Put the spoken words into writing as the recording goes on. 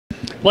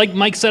Like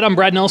Mike said, I'm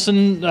Brad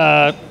Nelson,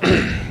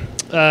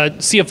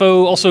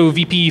 CFO, also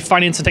VP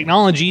Finance and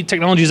Technology.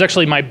 Technology is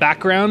actually my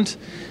background.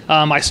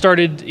 I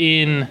started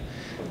in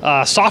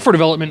software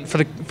development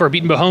for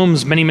Beaton Bow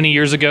Homes many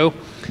years ago,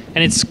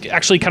 and it's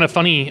actually kind of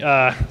funny.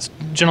 This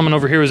gentleman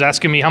over here was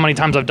asking me how many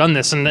times I've done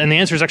this, and the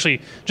answer is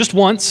actually just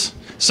once.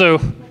 So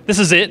this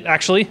is it,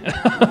 actually.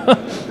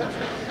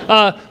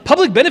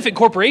 Public benefit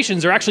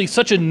corporations are actually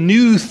such a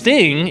new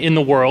thing in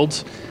the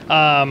world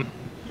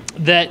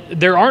that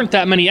there aren't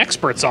that many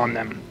experts on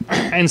them.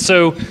 And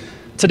so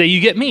today you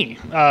get me.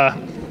 Are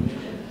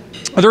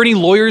there any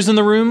lawyers in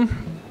the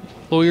room?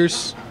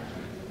 Lawyers?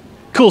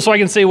 Cool, so I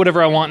can say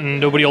whatever I want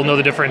and nobody will know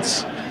the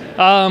difference.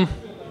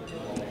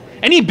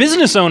 Any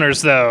business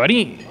owners, though?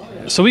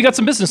 So we got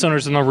some business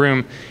owners in the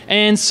room.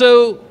 And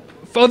so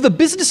of the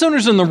business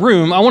owners in the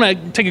room, I want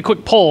to take a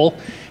quick poll.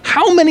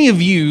 How many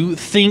of you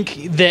think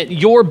that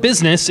your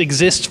business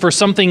exists for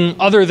something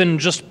other than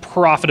just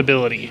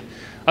profitability,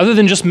 other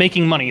than just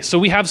making money? So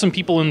we have some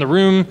people in the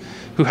room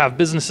who have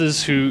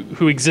businesses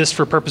who exist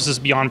for purposes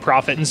beyond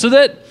profit. And so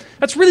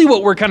that's really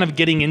what we're kind of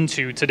getting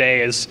into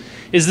today is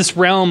this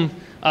realm,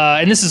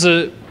 and this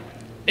isn't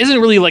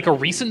really like a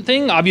recent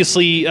thing.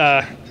 Obviously,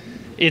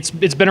 it's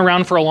been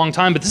around for a long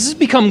time, but this has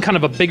become kind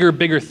of a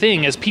bigger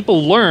thing as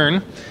people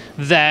learn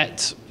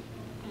that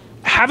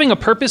having a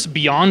purpose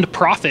beyond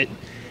profit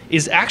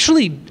is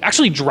actually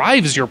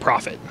drives your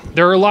profit.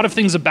 There are a lot of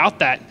things about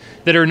that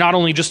are not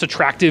only just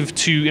attractive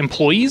to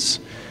employees,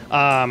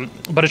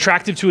 but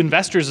attractive to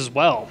investors as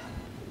well.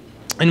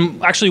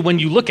 And actually, when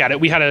you look at it,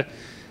 we had a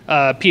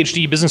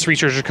PhD business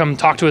researcher come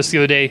talk to us the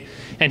other day,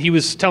 and he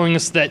was telling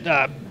us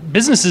that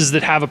businesses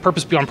that have a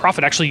purpose beyond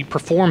profit actually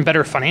perform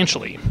better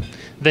financially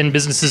than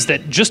businesses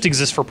that just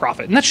exist for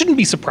profit. And that shouldn't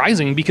be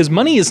surprising because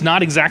money is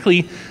not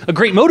exactly a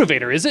great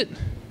motivator, is it?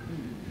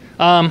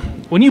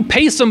 When you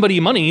pay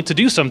somebody money to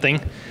do something,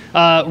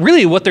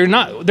 really what they're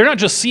not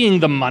just seeing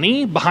the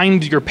money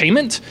behind your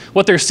payment.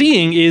 What they're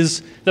seeing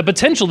is the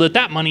potential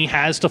that money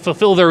has to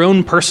fulfill their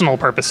own personal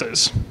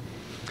purposes.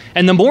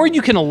 And the more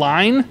you can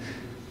align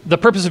the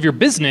purpose of your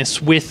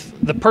business with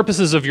the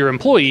purposes of your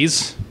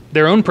employees,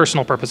 their own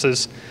personal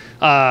purposes,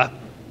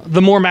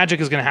 the more magic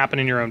is going to happen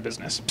in your own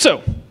business.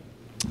 So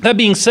that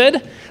being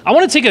said, I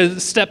want to take a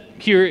step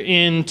here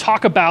and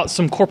talk about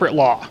some corporate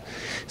law.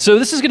 So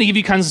this is going to give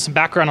you kind of some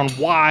background on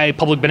why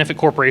public benefit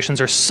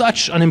corporations are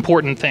such an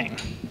important thing.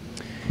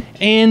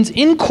 And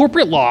in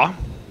corporate law,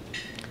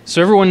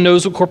 so everyone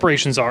knows what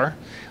corporations are,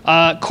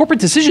 corporate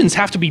decisions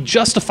have to be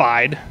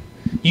justified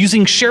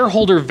using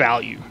shareholder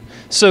value.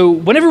 So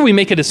whenever we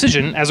make a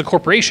decision as a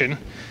corporation,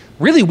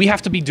 really we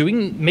have to be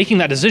making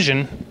that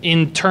decision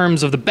in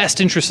terms of the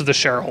best interest of the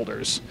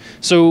shareholders.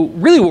 So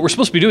really what we're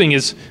supposed to be doing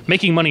is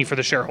making money for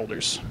the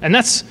shareholders. And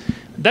that's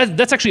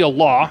actually a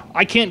law.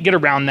 I can't get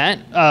around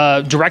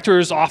that.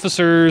 Directors,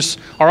 officers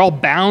are all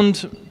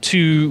bound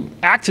to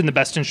act in the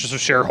best interest of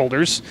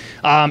shareholders.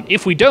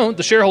 If we don't,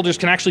 the shareholders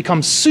can actually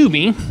come sue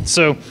me.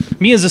 So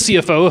me as a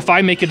CFO, if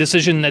I make a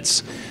decision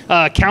that's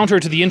counter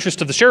to the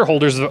interest of the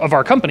shareholders of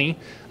our company,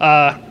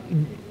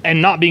 and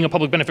not being a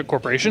public benefit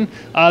corporation,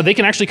 they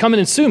can actually come in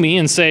and sue me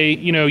and say,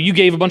 you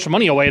gave a bunch of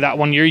money away that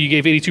one year, you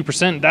gave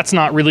 82%.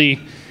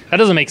 That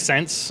doesn't make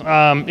sense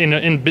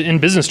in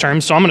business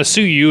terms. So I'm going to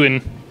sue you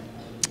and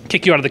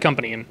kick you out of the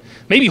company and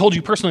maybe hold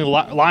you personally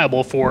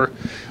liable for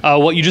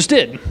what you just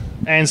did.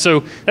 And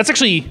so that's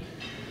actually,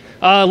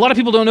 a lot of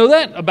people don't know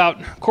that about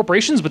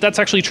corporations, but that's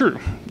actually true.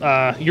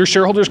 Your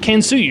shareholders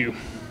can sue you.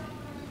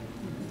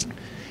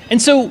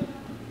 And so,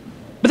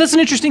 but that's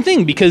an interesting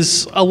thing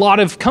because a lot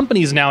of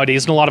companies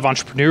nowadays and a lot of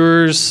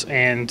entrepreneurs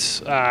and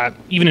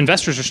even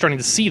investors are starting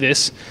to see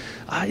this,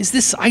 is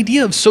this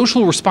idea of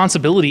social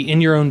responsibility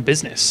in your own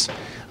business.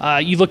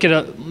 You look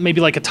at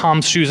maybe like a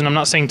Tom's Shoes, and I'm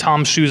not saying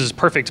Tom's Shoes is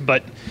perfect,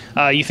 but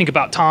you think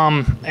about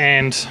Tom,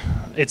 and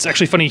it's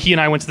actually funny, he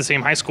and I went to the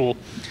same high school.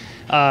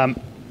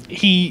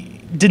 He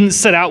didn't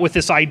set out with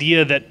this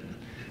idea that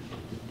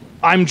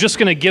I'm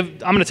going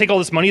to take all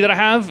this money that I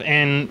have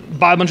and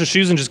buy a bunch of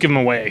shoes and just give them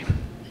away.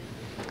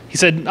 He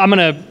said, I'm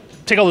going to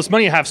take all this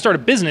money I have, start a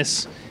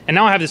business, and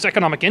now I have this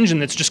economic engine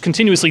that's just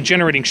continuously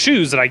generating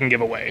shoes that I can give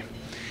away.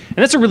 And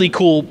that's a really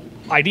cool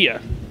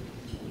idea.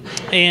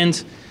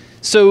 And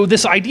so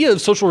this idea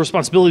of social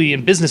responsibility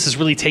in business has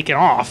really taken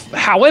off.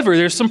 However,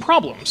 there's some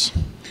problems.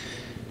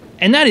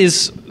 And that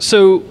is,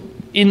 so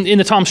in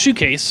the Tom Shoe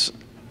case,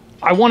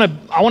 I want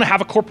to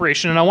have a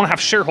corporation and I want to have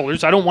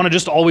shareholders. I don't want to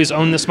just always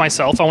own this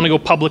myself. I want to go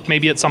public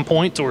maybe at some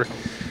point or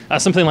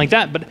something like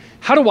that. But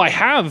how do I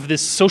have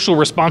this social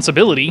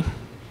responsibility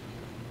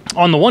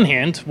on the one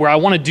hand, where I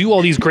want to do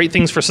all these great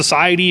things for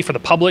society, for the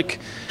public,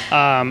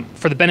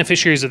 for the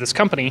beneficiaries of this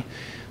company,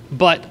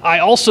 but I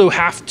also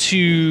have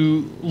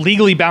to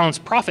legally balance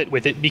profit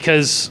with it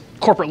because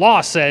corporate law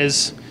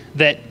says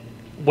that,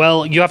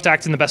 well, you have to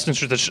act in the best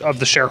interest of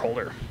the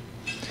shareholder.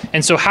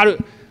 And so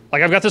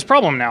I've got this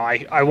problem now.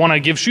 I want to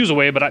give shoes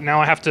away, but now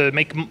I have to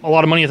make a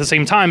lot of money at the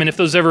same time. And if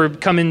those ever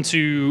come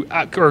into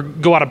or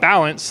go out of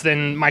balance,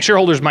 then my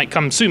shareholders might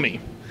come sue me.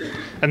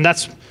 And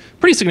that's a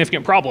pretty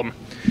significant problem.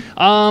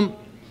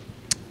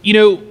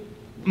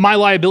 my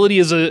liability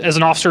as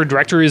an officer or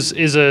director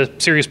is a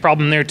serious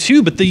problem there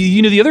too. But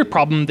the other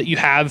problem that you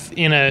have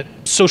in a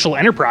social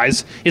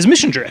enterprise is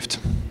mission drift,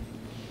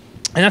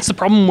 and that's the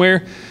problem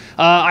where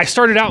I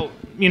started out.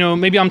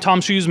 Maybe I'm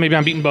Tom Shoes, maybe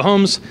I'm Beaton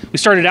Bohomes. We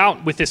started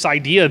out with this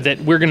idea that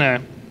we're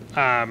gonna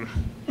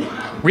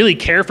really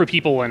care for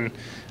people, and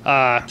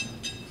I'm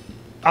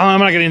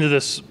not getting into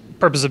this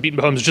purpose of Beaton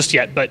Bohomes just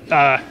yet, but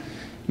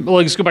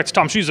let's go back to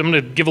Tom Shoes. I'm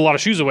going to give a lot of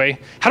shoes away.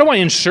 How do I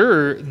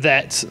ensure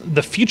that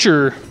the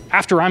future,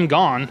 after I'm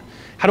gone,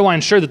 how do I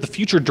ensure that the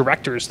future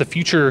directors, the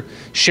future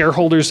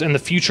shareholders, and the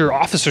future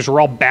officers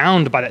are all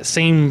bound by that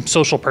same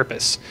social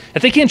purpose?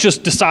 If they can't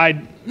just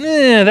decide,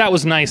 that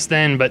was nice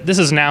then, but this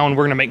is now and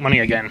we're going to make money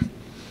again.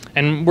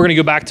 And we're going to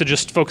go back to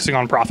just focusing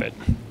on profit.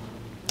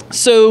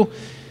 So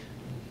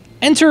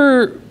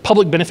enter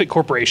public benefit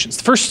corporations.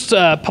 The first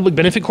public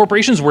benefit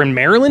corporations were in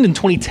Maryland in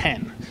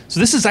 2010. So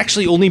this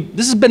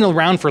has been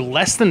around for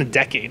less than a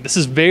decade. This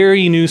is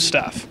very new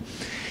stuff.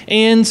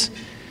 And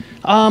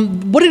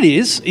what it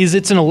is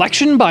it's an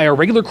election by a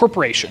regular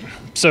corporation.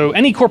 So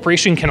any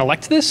corporation can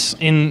elect this,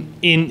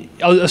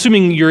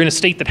 assuming you're in a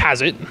state that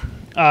has it.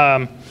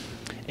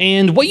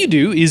 And what you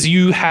do is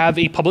you have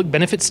a public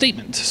benefit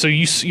statement. So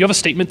you have a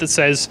statement that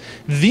says,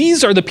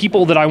 these are the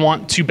people that I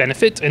want to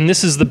benefit, and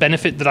this is the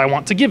benefit that I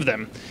want to give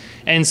them.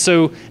 And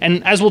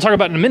as we'll talk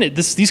about in a minute,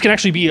 these can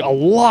actually be a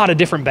lot of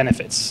different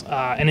benefits.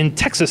 And in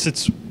Texas,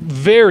 it's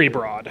very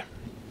broad.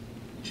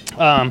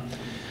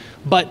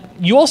 But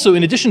you also,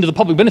 in addition to the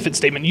public benefit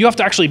statement, you have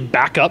to actually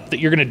back up that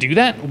you're going to do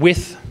that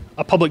with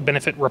a public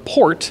benefit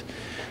report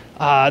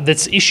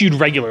that's issued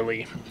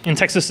regularly. In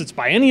Texas, it's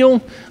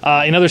biennial.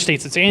 In other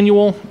states, it's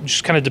annual. It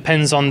just kind of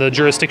depends on the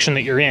jurisdiction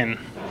that you're in.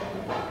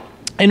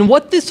 And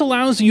what this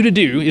allows you to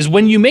do is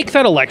when you make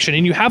that election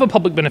and you have a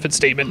public benefit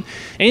statement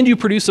and you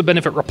produce a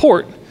benefit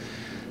report,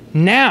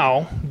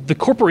 now the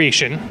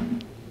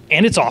corporation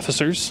and its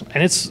officers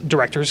and its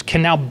directors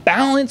can now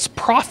balance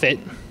profit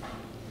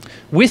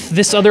with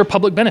this other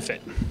public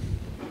benefit.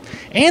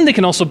 And they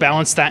can also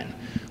balance that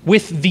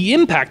with the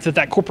impact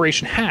that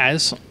corporation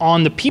has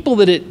on the people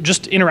that it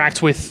just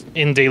interacts with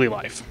in daily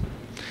life.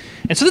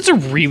 And so that's a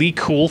really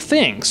cool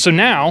thing. So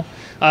now,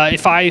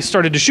 if I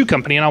started a shoe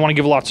company and I want to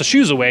give lots of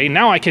shoes away,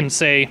 now I can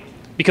say,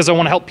 because I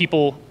want to help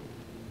people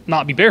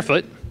not be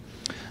barefoot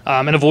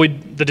and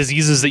avoid the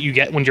diseases that you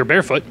get when you're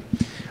barefoot,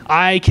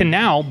 I can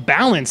now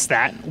balance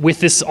that with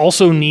this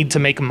also need to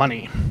make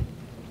money.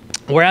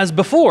 Whereas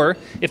before,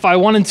 if I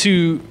wanted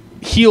to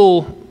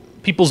heal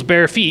people's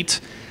bare feet,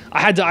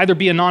 I had to either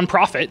be a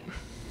nonprofit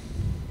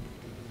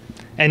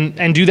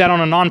and do that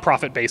on a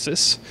nonprofit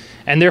basis,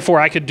 and therefore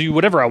I could do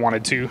whatever I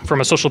wanted to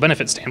from a social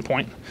benefit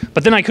standpoint.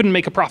 But then I couldn't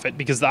make a profit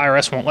because the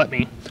IRS won't let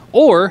me.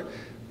 Or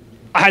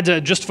I had to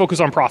just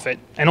focus on profit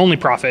and only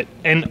profit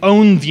and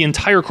own the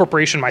entire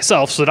corporation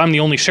myself so that I'm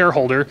the only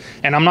shareholder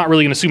and I'm not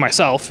really going to sue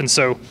myself. And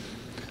so,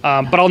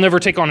 but I'll never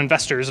take on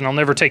investors and I'll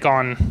never be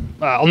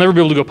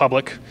able to go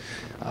public.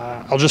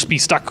 I'll just be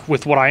stuck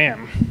with what I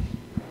am.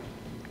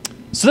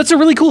 So that's a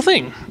really cool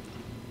thing.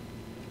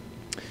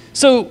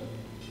 So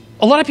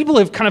a lot of people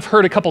have kind of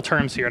heard a couple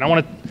terms here, and I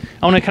want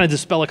to kind of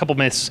dispel a couple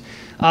myths.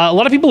 A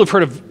lot of people have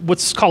heard of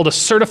what's called a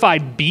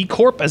certified B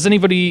Corp. Has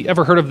anybody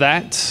ever heard of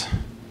that?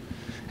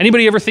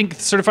 Anybody ever think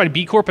certified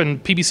B Corp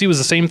and PBC was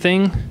the same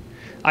thing?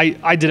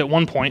 I did at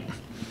one point.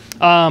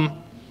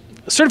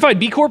 Certified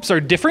B Corps are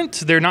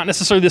different. They're not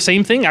necessarily the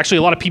same thing. Actually,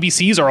 a lot of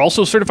PBCs are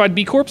also certified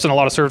B Corps, and a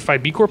lot of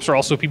certified B Corps are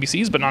also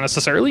PBCs, but not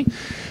necessarily.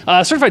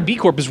 Certified B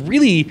Corp is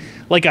really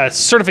like a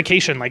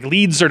certification, like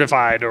LEED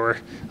certified or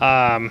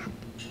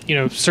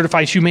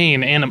certified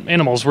humane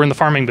animals. We're in the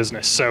farming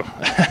business, so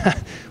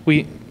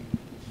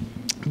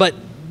but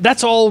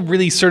that's all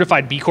really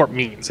certified B Corp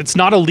means. It's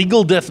not a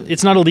legal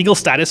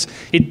status.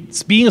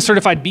 It's being a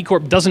certified B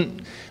Corp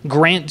doesn't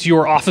grant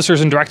your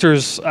officers and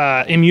directors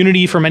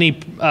immunity from any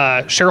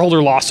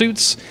shareholder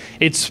lawsuits.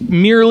 It's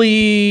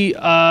merely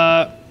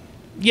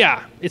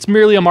it's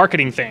merely a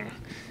marketing thing.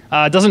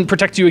 It doesn't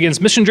protect you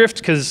against mission drift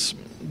because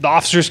the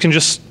officers can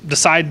just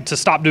decide to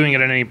stop doing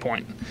it at any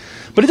point.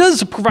 But it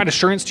does provide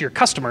assurance to your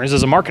customers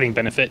as a marketing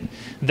benefit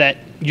that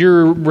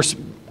you're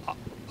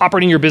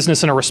operating your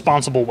business in a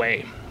responsible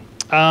way.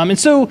 And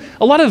so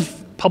a lot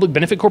of public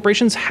benefit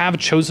corporations have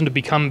chosen to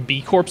become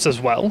B Corps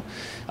as well.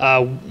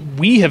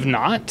 We have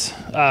not,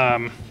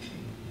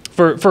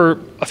 for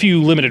a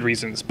few limited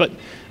reasons. But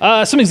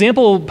some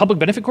example public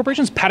benefit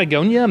corporations: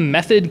 Patagonia,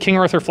 Method, King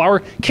Arthur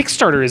Flour.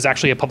 Kickstarter is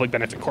actually a public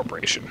benefit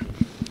corporation.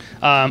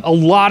 A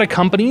lot of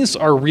companies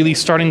are really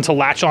starting to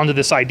latch onto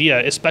this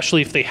idea,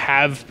 especially if they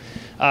have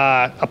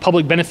a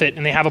public benefit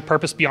and they have a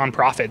purpose beyond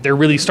profit. They're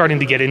really starting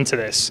to get into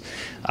this.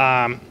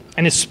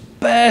 And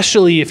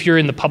especially if you're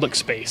in the public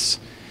space.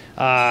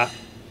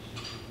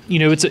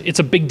 It's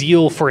a big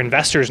deal for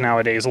investors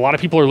nowadays. A lot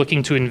of people are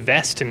looking to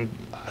invest in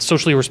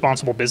socially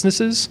responsible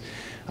businesses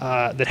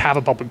that have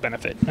a public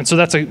benefit. And so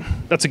that's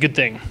a good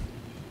thing.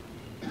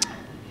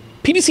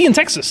 PBC in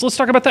Texas, let's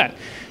talk about that.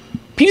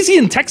 PBC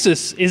in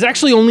Texas is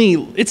actually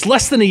it's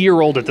less than a year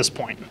old at this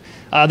point.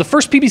 The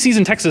first PBCs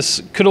in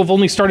Texas could have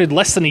only started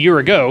less than a year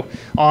ago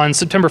on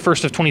September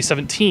 1st of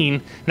 2017,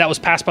 and that was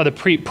passed by the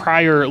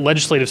prior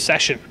legislative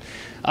session.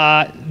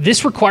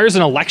 This requires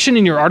an election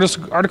in your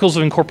articles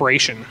of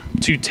incorporation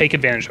to take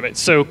advantage of it.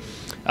 So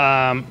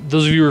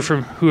those of you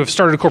who have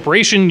started a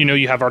corporation, you know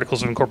you have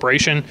articles of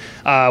incorporation.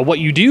 What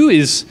you do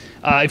is,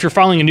 if you're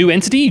filing a new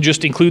entity, you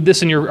just include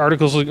this in your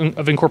articles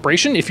of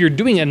incorporation. If you're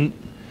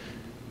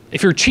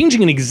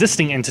changing an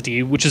existing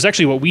entity, which is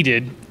actually what we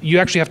did, you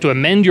actually have to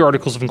amend your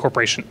articles of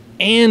incorporation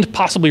and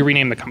possibly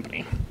rename the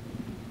company.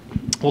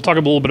 We'll talk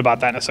a little bit about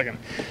that in a second.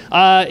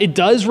 It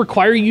does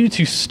require you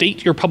to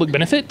state your public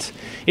benefit.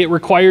 It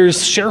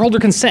requires shareholder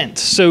consent.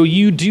 So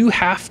you do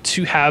have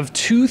to have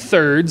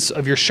 2/3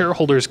 of your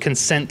shareholders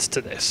consent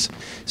to this.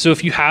 So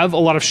if you have a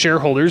lot of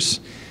shareholders,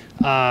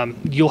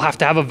 you'll have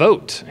to have a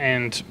vote,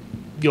 and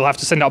you'll have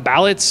to send out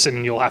ballots,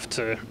 and you'll have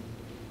to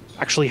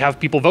actually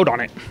have people vote on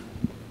it,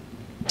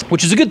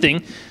 which is a good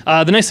thing.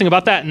 The nice thing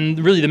about that, and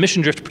really the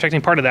mission drift protecting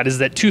part of that, is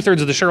that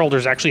 2/3 of the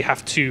shareholders actually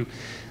have to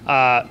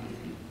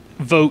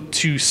vote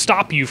to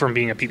stop you from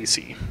being a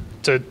PBC,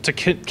 to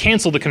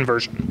cancel the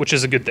conversion, which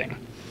is a good thing.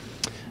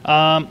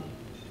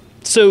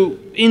 So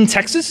in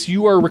Texas,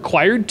 you are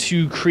required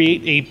to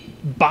create a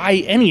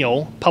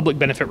biennial public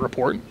benefit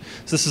report.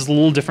 So this is a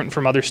little different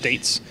from other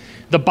states.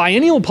 The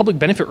biennial public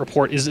benefit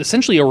report is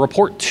essentially a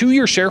report to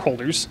your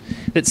shareholders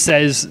that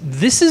says,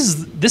 this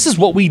is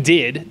what we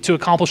did to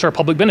accomplish our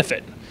public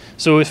benefit.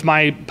 So if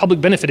my public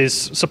benefit is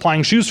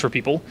supplying shoes for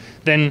people,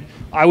 then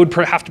I would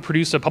have to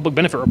produce a public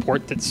benefit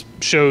report that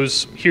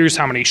shows, here's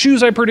how many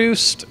shoes I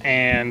produced,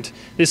 and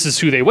this is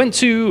who they went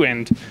to,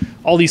 and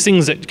all these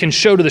things that can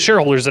show to the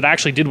shareholders that I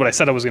actually did what I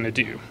said I was going to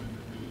do.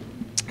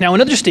 Now,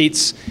 in other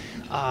states,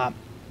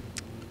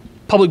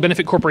 public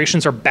benefit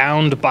corporations are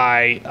bound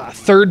by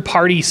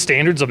third-party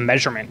standards of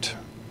measurement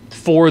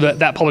for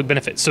that public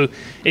benefit. So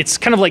it's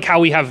kind of like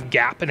how we have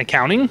GAAP in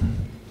accounting.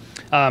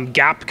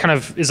 GAAP kind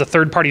of is a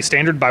third-party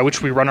standard by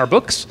which we run our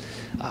books.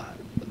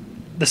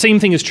 The same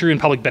thing is true in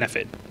public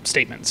benefit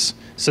statements.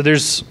 So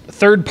there's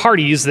third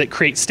parties that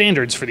create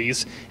standards for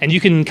these, and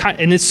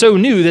and it's so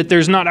new that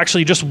there's not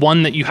actually just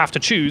one that you have to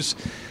choose,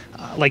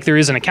 like there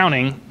is in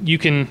accounting. You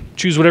can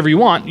choose whatever you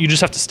want. You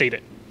just have to state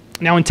it.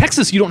 Now in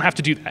Texas, you don't have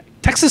to do that.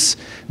 Texas,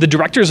 the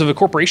directors of a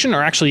corporation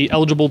are actually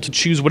eligible to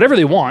choose whatever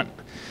they want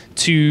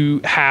to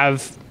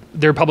have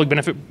their public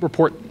benefit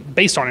report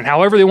based on it.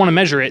 However they want to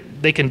measure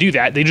it, they can do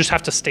that. They just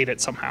have to state it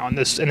somehow, and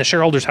the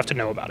shareholders have to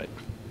know about it.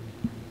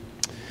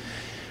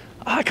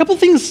 A couple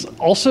things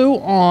also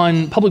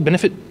on public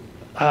benefit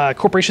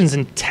corporations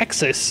in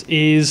Texas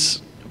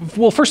is,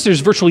 well, first, there's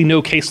virtually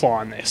no case law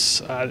on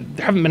this.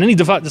 There haven't been any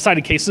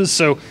decided cases,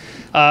 so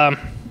I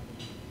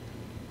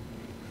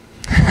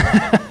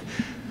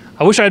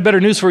wish I had better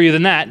news for you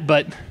than that,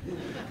 but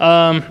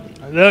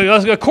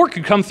a court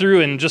could come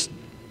through and just,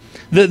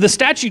 the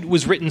statute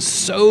was written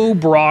so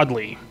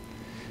broadly,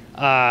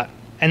 and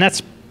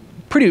that's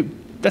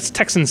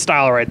Texan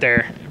style right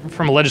there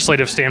from a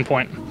legislative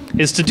standpoint,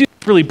 is to do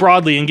really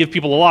broadly and give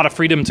people a lot of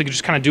freedom to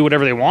just kind of do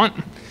whatever they want.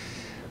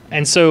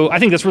 And so I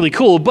think that's really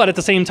cool, but at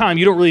the same time,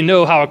 you don't really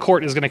know how a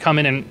court is going to come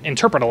in and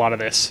interpret a lot of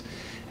this.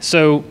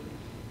 So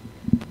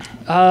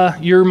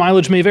your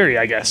mileage may vary,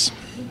 I guess.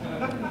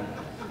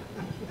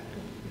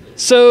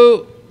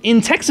 So in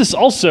Texas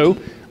also,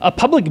 a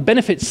public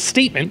benefit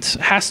statement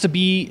has to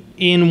be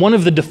in one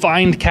of the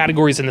defined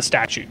categories in the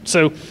statute.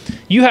 So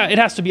it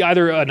has to be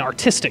either an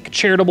artistic,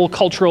 charitable,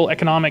 cultural,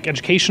 economic,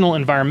 educational,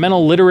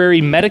 environmental,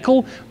 literary,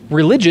 medical,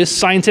 religious,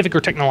 scientific,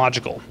 or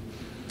technological.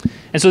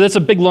 And so that's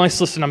a big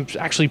nice list, and I'm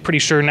actually pretty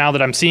sure now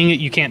that I'm seeing it,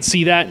 you can't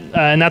see that,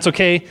 and that's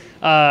okay.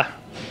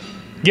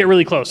 Get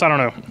really close, I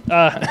don't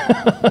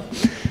know.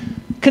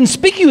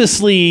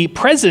 Conspicuously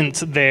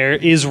present there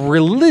is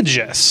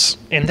religious,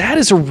 and that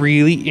is a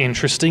really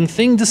interesting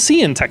thing to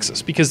see in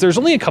Texas because there's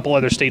only a couple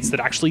other states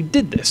that actually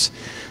did this.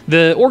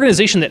 The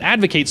organization that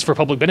advocates for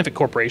public benefit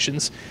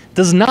corporations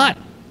does not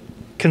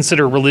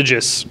consider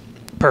religious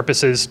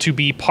purposes to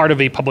be part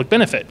of a public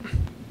benefit,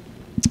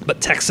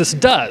 but Texas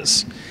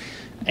does.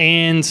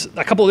 And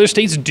a couple other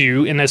states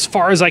do, and as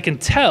far as I can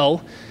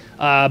tell,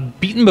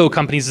 Beat & Bow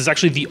Companies is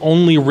actually the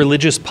only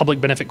religious public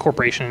benefit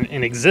corporation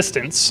in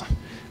existence.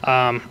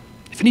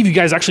 If any of you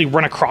guys actually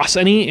run across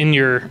any in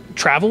your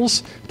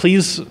travels,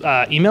 please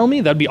email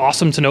me. That'd be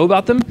awesome to know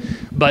about them.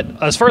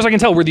 But as far as I can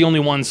tell, we're the only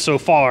ones so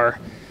far.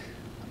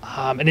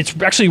 And it's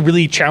actually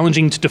really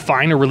challenging to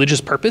define a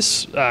religious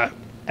purpose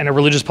and a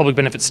religious public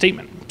benefit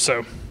statement.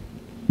 So,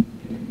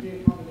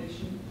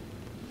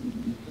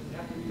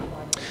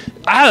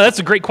 that's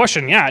a great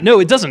question. Yeah, no,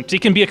 it doesn't.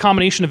 It can be a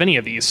combination of any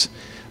of these.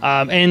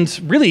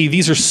 And really,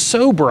 these are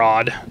so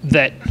broad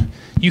that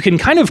you can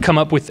kind of come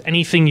up with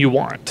anything you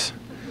want.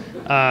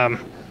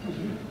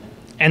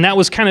 And that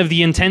was kind of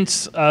the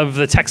intent of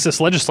the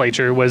Texas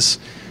legislature was,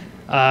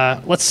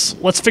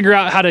 let's figure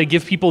out how to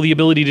give people the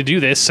ability to do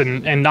this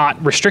and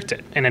not restrict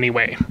it in any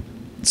way.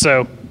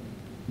 So,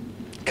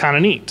 kind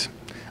of neat.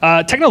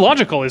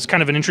 Technological is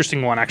kind of an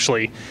interesting one,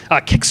 actually.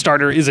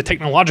 Kickstarter is a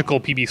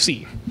technological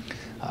PBC.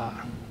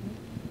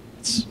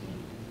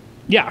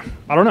 yeah,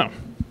 I don't know.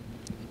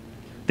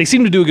 They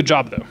seem to do a good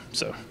job though.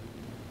 So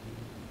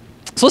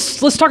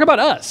let's talk about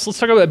us. Let's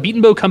talk about Beat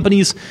 & Bow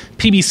Company's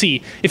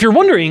PBC. If you're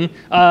wondering,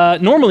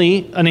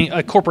 normally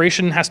a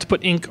corporation has to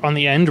put Inc. on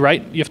the end,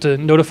 right? You have to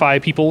notify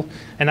people,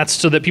 and that's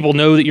so that people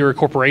know that you're a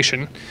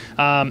corporation.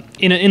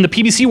 In the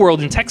PBC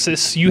world in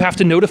Texas, you have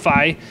to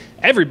notify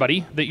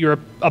everybody that you're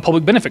a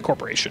public benefit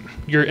corporation.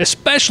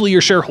 Especially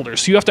your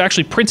shareholders. So you have to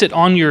actually print it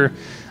on your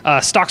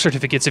stock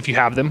certificates if you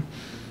have them.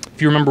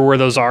 If you remember where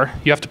those are,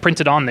 you have to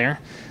print it on there.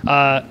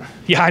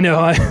 Yeah, I know.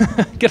 I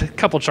get a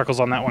couple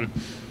chuckles on that one.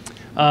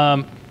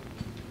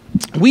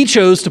 We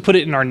chose to put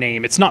it in our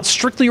name. It's not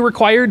strictly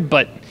required,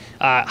 but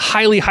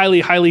highly,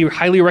 highly, highly,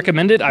 highly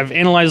recommended. I've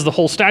analyzed the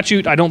whole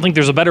statute. I don't think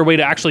there's a better way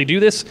to actually do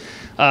this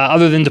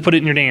other than to put it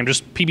in your name,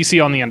 just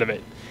PBC on the end of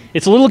it.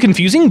 It's a little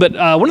confusing, but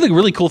one of the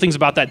really cool things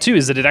about that too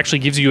is that it actually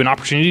gives you an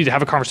opportunity to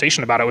have a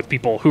conversation about it with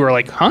people who are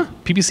like, huh,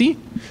 PBC?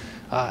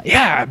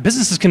 Yeah,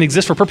 businesses can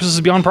exist for purposes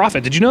beyond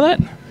profit. Did you know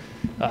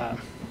that?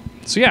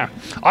 So yeah,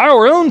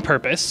 our own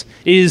purpose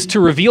is to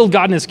reveal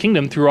God and his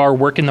kingdom through our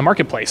work in the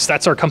marketplace.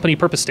 That's our company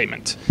purpose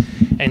statement.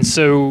 And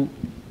so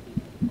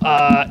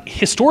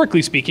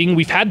historically speaking,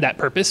 we've had that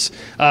purpose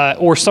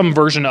or some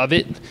version of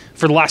it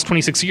for the last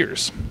 26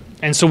 years.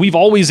 And so we've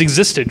always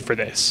existed for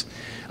this.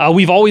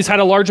 We've always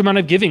had a large amount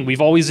of giving.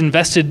 We've always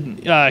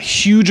invested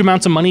huge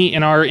amounts of money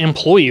in our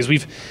employees.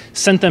 We've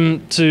sent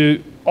them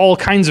to all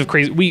kinds of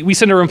crazy, we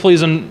send our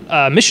employees on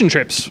mission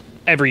trips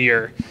every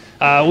year.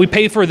 We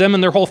pay for them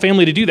and their whole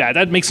family to do that.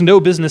 That makes no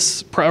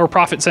business or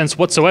profit sense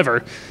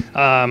whatsoever,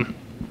 but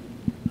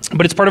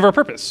it's part of our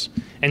purpose.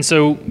 And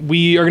so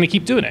we are going to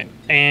keep doing it.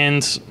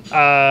 And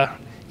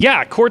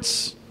yeah,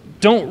 courts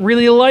don't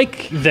really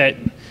like that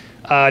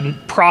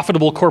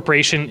profitable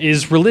corporation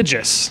is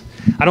religious.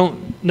 I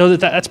don't know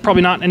that's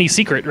probably not any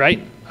secret,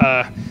 right?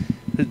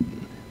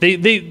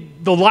 The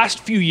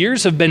last few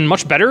years have been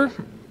much better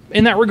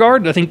in that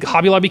regard. I think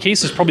Hobby Lobby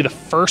case is probably the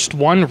first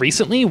one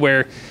recently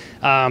where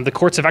the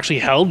courts have actually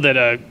held that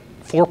a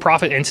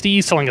for-profit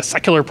entity selling a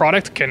secular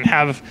product can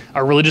have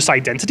a religious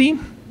identity.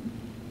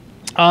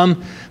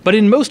 But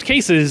in most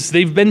cases,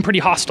 they've been pretty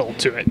hostile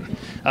to it.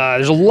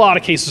 There's a lot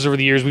of cases over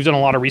the years, we've done a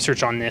lot of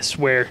research on this,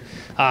 where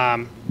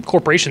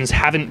corporations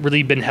haven't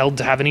really been held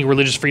to have any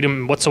religious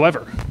freedom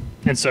whatsoever.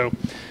 And so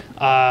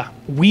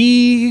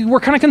we were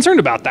kind of concerned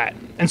about that.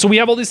 And so we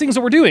have all these things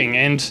that we're doing,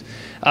 and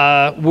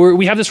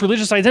we have this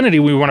religious identity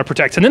we want to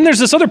protect. And then there's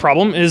this other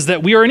problem, is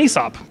that we are an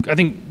ESOP. I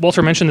think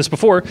Walter mentioned this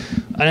before,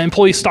 an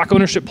employee stock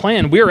ownership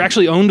plan. We are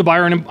actually owned by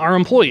our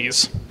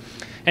employees.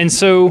 And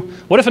so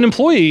what if an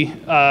employee,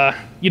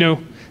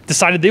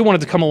 decided they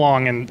wanted to come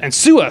along and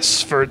sue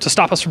us to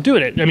stop us from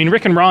doing it? I mean,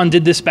 Rick and Ron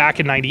did this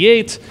back in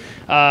 '98.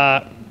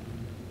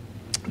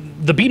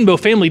 The Beat & Bow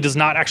family does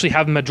not actually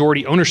have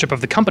majority ownership of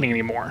the company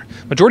anymore.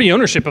 Majority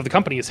ownership of the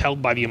company is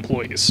held by the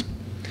employees.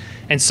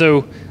 And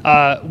so,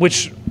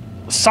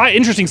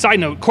 interesting side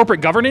note,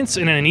 corporate governance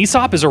in an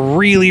ESOP is a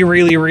really,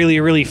 really, really,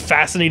 really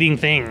fascinating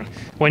thing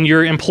when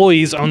your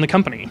employees own the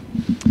company.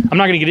 I'm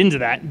not going to get into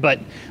that, but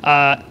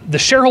the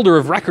shareholder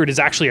of record is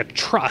actually a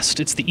trust.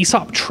 It's the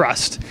ESOP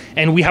trust,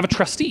 and we have a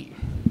trustee.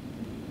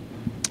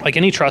 Like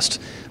any trust,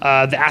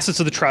 the assets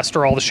of the trust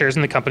are all the shares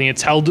in the company.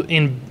 It's held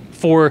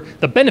for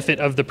the benefit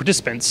of the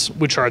participants,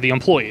 which are the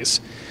employees.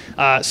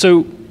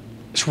 So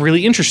it's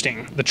really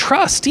interesting. The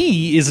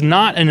trustee is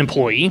not an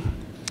employee.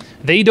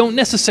 They don't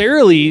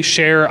necessarily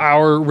share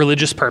our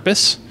religious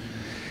purpose.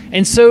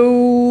 And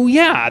so,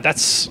 yeah,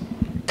 that's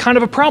kind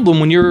of a problem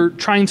when you're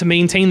trying to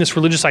maintain this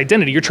religious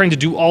identity. You're trying to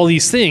do all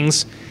these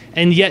things,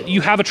 and yet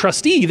you have a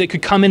trustee that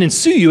could come in and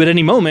sue you at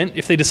any moment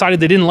if they decided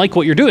they didn't like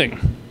what you're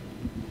doing.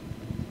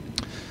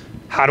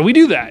 How do we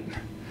do that?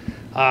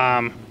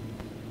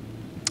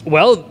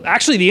 Well,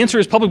 actually, the answer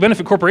is public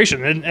benefit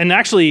corporation. And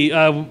actually,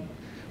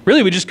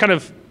 really, we just kind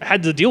of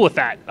had to deal with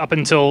that up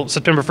until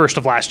September 1st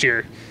of last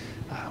year.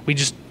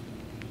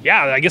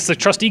 I guess the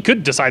trustee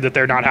could decide that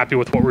they're not happy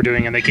with what we're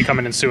doing, and they could come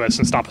in and sue us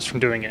and stop us from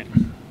doing it.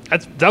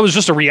 That was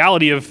just a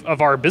reality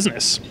of our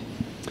business.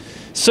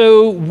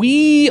 So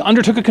we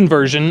undertook a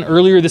conversion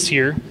earlier this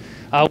year.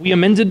 We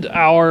amended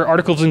our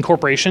articles of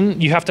incorporation.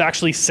 You have to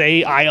actually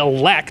say, I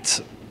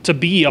elect to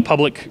be a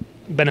public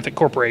benefit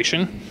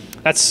corporation.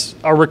 That's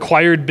a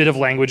required bit of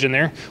language in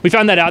there. We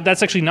found that out.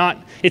 That's actually not,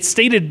 it's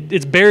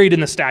buried in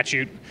the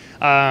statute,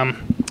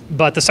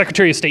 but the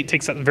Secretary of State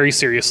takes that very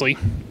seriously.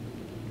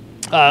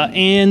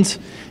 And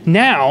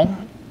now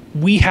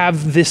we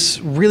have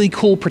this really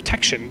cool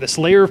protection, this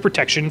layer of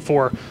protection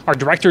for our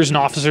directors and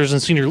officers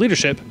and senior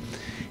leadership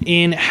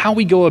in how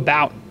we go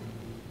about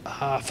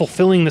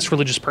fulfilling this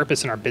religious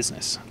purpose in our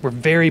business. We're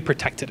very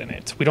protected in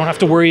it. We don't have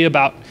to worry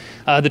about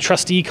the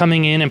trustee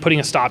coming in and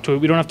putting a stop to it.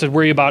 We don't have to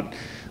worry about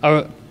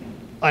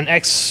an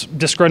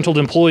ex-disgruntled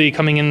employee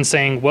coming in and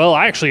saying, well,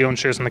 I actually own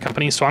shares in the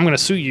company, so I'm going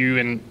to sue you,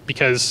 and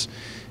because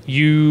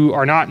you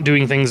are not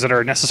doing things that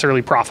are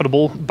necessarily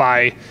profitable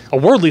by a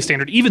worldly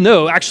standard, even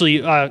though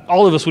actually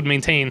all of us would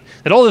maintain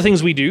that all the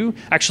things we do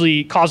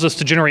actually cause us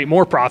to generate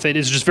more profit.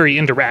 Is just very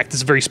indirect.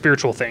 It's a very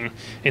spiritual thing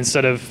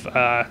instead of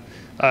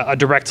a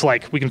direct,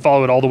 like, we can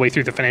follow it all the way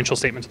through the financial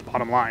statement to the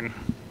bottom line.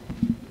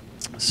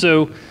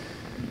 So,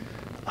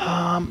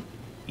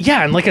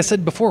 yeah, and like I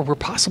said before, we're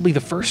possibly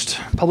the first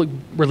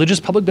religious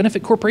public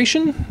benefit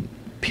corporation,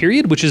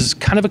 period, which is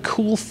kind of a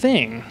cool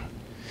thing.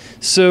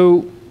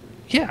 So,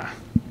 yeah.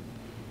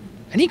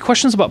 Any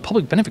questions about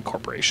public benefit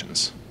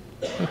corporations?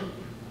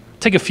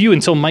 Take a few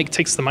until Mike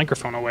takes the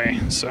microphone away.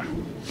 So.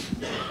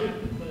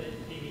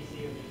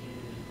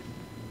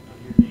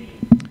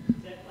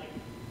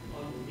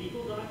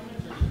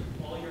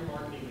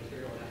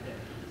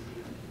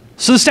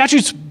 So the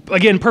statute's,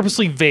 again,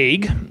 purposely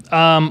vague.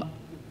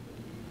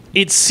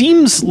 It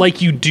seems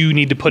like you do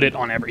need to put it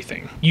on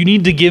everything. You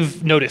need to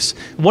give notice.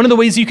 One of the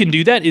ways you can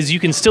do that is you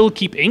can still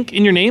keep Inc.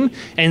 in your name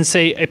and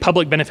say a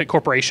public benefit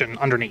corporation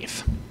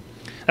underneath.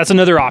 That's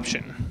another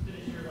option.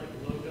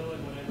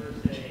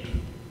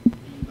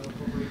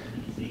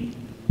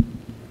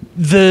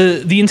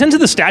 The intent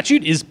of the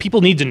statute is people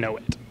need to know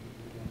it.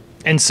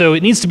 And so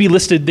it needs to be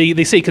listed,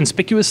 they say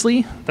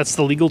conspicuously, that's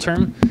the legal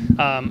term,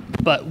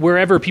 but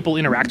wherever people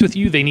interact with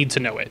you, they need to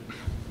know it.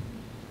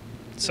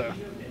 So.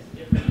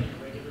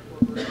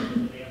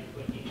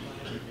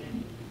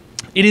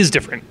 It is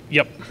different,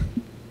 yep.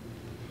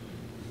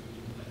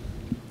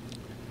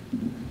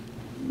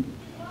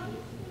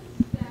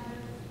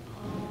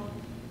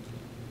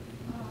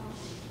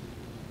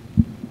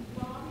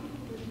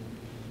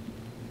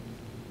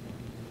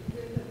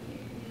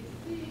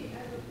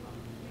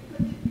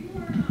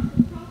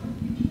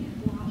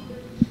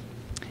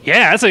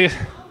 Yeah, that's you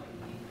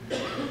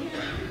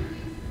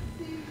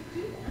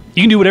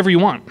can do whatever you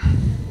want.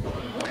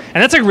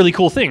 And that's a really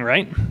cool thing,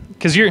 right?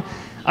 Because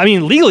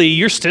legally,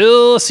 you're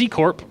still a C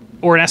Corp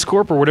or an S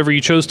Corp or whatever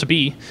you chose to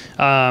be.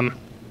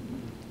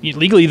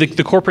 Legally,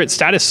 the corporate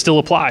status still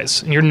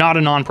applies, and you're not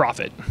a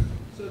nonprofit.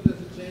 So does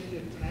it change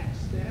your tax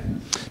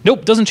status?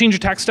 Nope, doesn't change your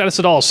tax status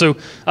at all. So,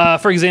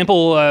 for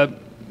example,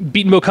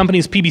 Beaton Bow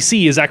Company's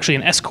PBC is actually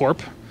an S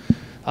Corp,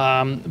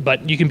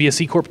 but you can be a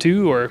C Corp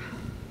too, or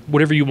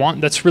whatever you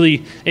want. That's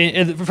really,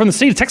 and from the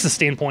state of Texas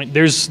standpoint,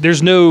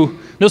 there's no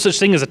such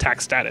thing as a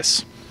tax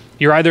status.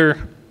 You're either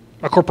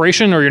a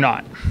corporation or you're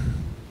not.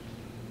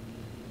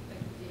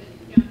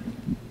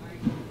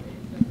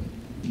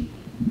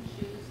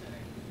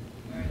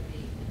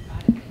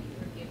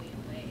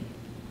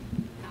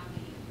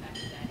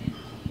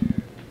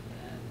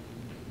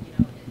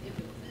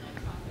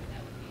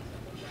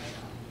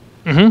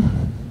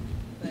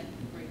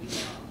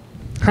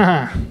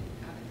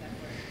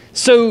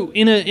 So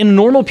in a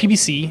normal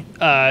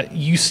PBC,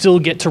 you still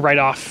get to write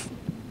off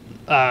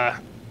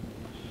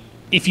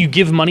if you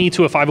give money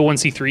to a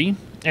 501c3,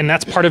 and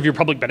that's part of your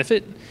public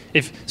benefit.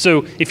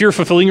 If you're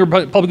fulfilling your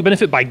public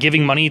benefit by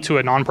giving money to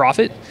a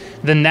nonprofit,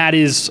 then that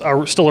is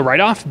still a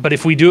write-off. But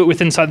if we do it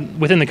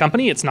within the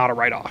company, it's not a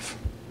write-off.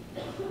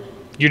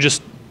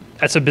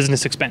 That's a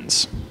business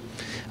expense.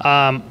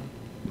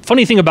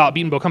 Funny thing about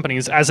Beaton Bow Company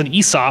is, as an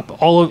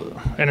ESOP,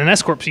 and an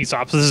S Corp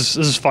ESOP, this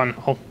is fun.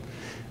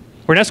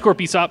 We're an S Corp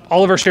ESOP.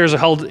 All of our shares are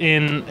held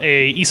in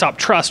a ESOP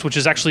trust, which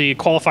is actually a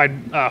qualified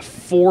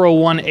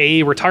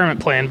 401A retirement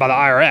plan by the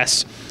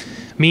IRS.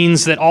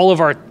 Means that all of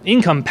our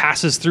income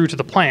passes through to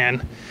the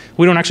plan.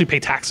 We don't actually pay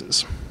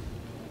taxes.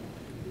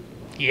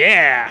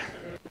 Yeah.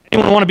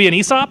 Anyone want to be an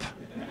ESOP?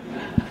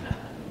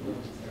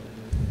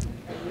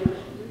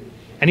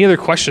 Any other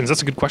questions?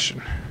 That's a good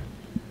question.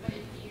 But if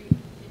you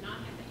did not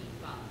have the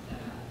ESOP set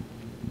up,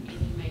 and you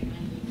make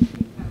money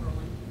from federal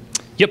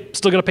income? Yep,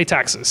 still got to pay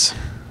taxes.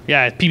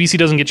 Yeah, PBC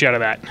doesn't get you out of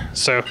that.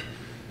 So,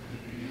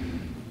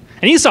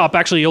 an ESOP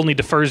actually only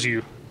defers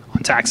you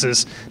on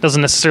taxes,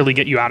 doesn't necessarily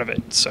get you out of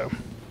it. So,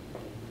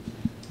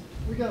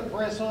 We got to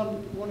press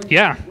on.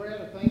 Yeah.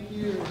 Brad, thank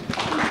you.